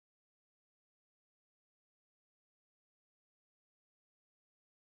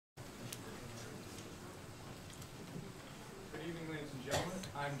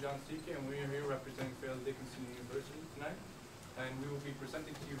Sica, and we are here representing Fairleigh Dickinson University tonight. And we will be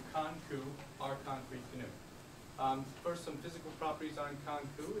presenting to you Concu, our concrete canoe. First, some physical properties on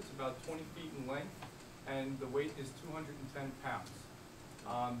Concu. It's about 20 feet in length, and the weight is 210 pounds.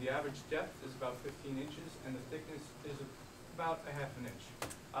 The average depth is about 15 inches, and the thickness is about a ½ inch.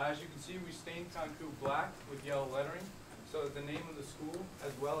 As you can see, we stained Concu black with yellow lettering, so that the name of the school,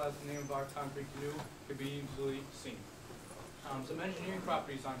 as well as the name of our concrete canoe, could be easily seen. Some engineering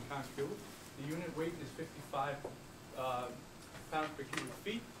properties on Concu. The unit weight is 55 pounds per cubic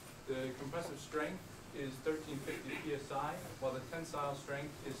feet. The compressive strength is 1350 psi, while the tensile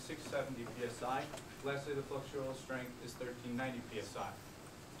strength is 670 psi. Lastly, the flexural strength is 1390 psi.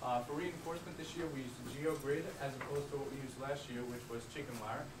 For reinforcement this year, we used GeoGrid as opposed to what we used last year, which was chicken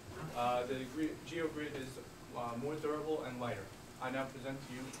wire. The GeoGrid is more durable and lighter. I now present to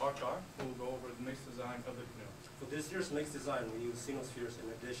you Arkar, who will go over the mixed design of the canoe. For this year's mixed design, we use single spheres in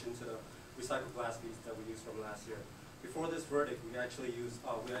addition to the recycled glass beads that we used from last year. Before this verdict, we actually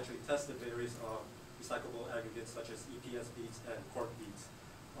tested various recyclable aggregates such as EPS beads and cork beads.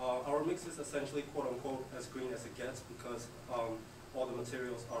 Our mix is essentially quote-unquote as green as it gets because all the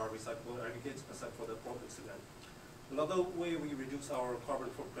materials are recyclable aggregates except for the Portland cement. Another way we reduced our carbon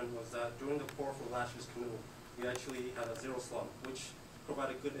footprint was that during the pour for last year's canoe, we actually had a zero slump, which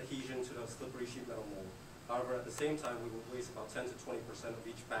provided good adhesion to the slippery sheet metal mold. However, at the same time, we would waste about 10 to 20% of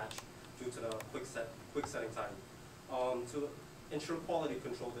each batch due to the quick setting time. To ensure quality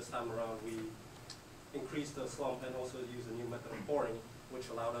control this time around, we increased the slump and also used a new method of pouring, which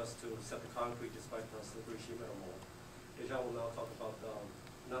allowed us to set the concrete despite the slippery sheet metal mold. Dejan will now talk about the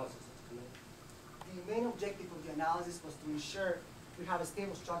analysis of the canoe. The main objective of the analysis was to ensure we have a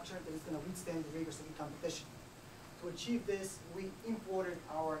stable structure that is going to withstand the rigors of the competition. To achieve this, we imported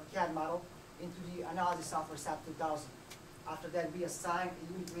our CAD model into the analysis software SAP 2000. After that, we assigned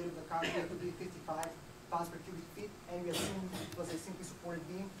a unit weight of the concrete to be 55 pounds per cubic feet, and we assumed it was a simply supported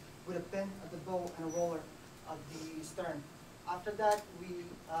beam with a pin at the bow and a roller at the stern. After that, we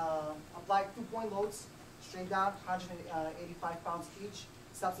applied 2-point loads straight down, 185 pounds each,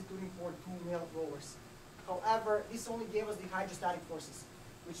 substituting for 2 male rollers. However, this only gave us the hydrostatic forces,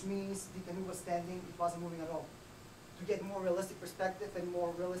 which means the canoe was standing, it wasn't moving at all. To get more realistic perspective and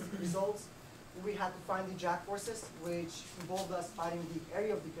more realistic results, we had to find the jack forces, which involved us finding the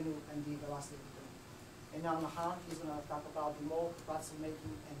area of the canoe and the velocity of the canoe. And now Nahon is going to talk about the mold, process of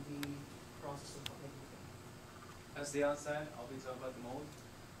making, and the process of making the canoe. As Dejan said, I'll be talking about the mold.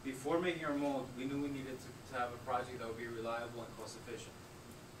 Before making our mold, we knew we needed to have a project that would be reliable and cost efficient.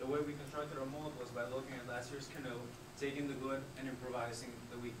 The way we constructed our mold was by looking at last year's canoe, taking the good and improvising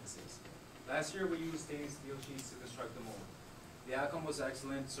the weaknesses. Last year we used stainless steel sheets to construct the mold. The outcome was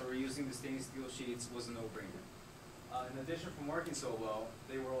excellent, so reusing the stainless steel sheets was a no-brainer. In addition, from working so well,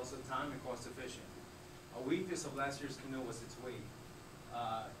 they were also time and cost efficient. A weakness of last year's canoe was its weight.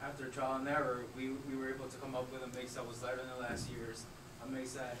 After trial and error, we were able to come up with a mix that was lighter than last year's, a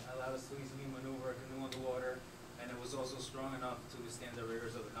mix that allowed us to easily maneuver a canoe on the water, and it was also strong enough to withstand the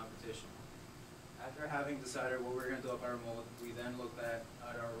rigors of the competition. After having decided what we were going to do with our mold, we then looked at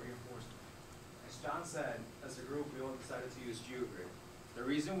our reinforcement. As John said, as a group, we all decided to use GeoGrid. The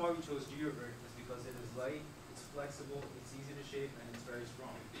reason why we chose GeoGrid is because it is light, it's flexible, it's easy to shape, and it's very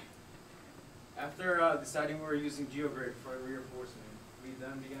strong. After deciding we were using GeoGrid for reinforcement, we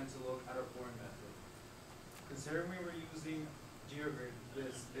then began to look at our pouring method. Considering we were using GeoGrid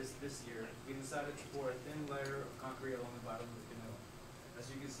this year, we decided to pour a thin layer of concrete along the bottom of the canoe. As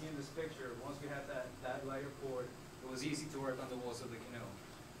you can see in this picture, once we had that layer poured, it was easy to work on the walls of the canoe.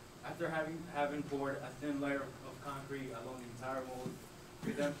 After having poured a thin layer of concrete along the entire mold,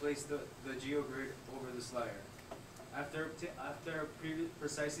 we then placed the GeoGrid over this layer. After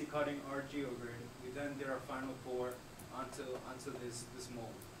precisely cutting our GeoGrid, we then did our final pour onto this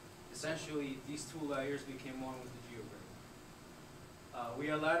mold. Essentially, these two layers became one with the GeoGrid. We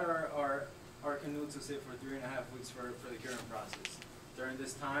allowed our canoe to sit for 3.5 weeks for the curing process. During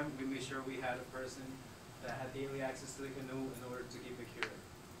this time, we made sure we had a person that had daily access to the canoe in order to keep it cured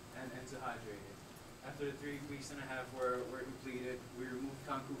and to hydrate it. After the 3.5 weeks were completed, we removed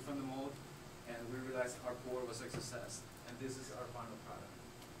Concu from the mold, and we realized our pour was a success. And this is our final product.